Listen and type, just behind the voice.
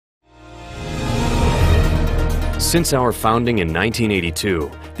Since our founding in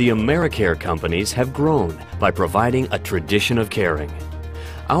 1982, the AmeriCare Companies have grown by providing a tradition of caring.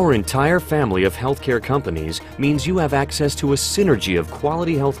 Our entire family of healthcare companies means you have access to a synergy of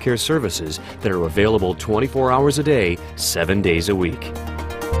quality healthcare services that are available 24 hours a day, 7 days a week.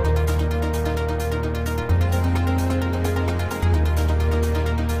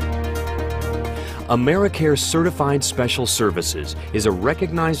 AmeriCare Certified Special Services is a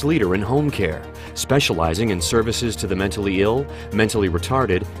recognized leader in home care, specializing in services to the mentally ill, mentally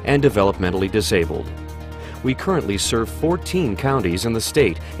retarded, and developmentally disabled. We currently serve 14 counties in the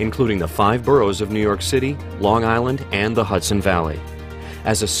state, including the 5 boroughs of New York City, Long Island, and the Hudson Valley.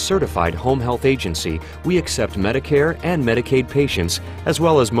 As a certified home health agency, we accept Medicare and Medicaid patients, as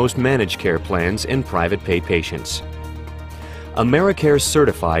well as most managed care plans and private pay patients. AmeriCare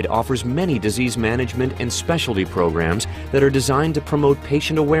Certified offers many disease management and specialty programs that are designed to promote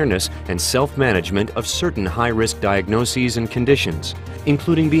patient awareness and self-management of certain high-risk diagnoses and conditions,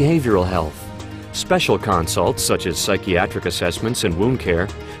 including behavioral health, special consults such as psychiatric assessments and wound care,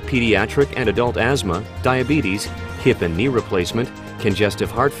 pediatric and adult asthma, diabetes, hip and knee replacement, congestive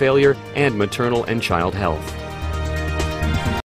heart failure, and maternal and child health.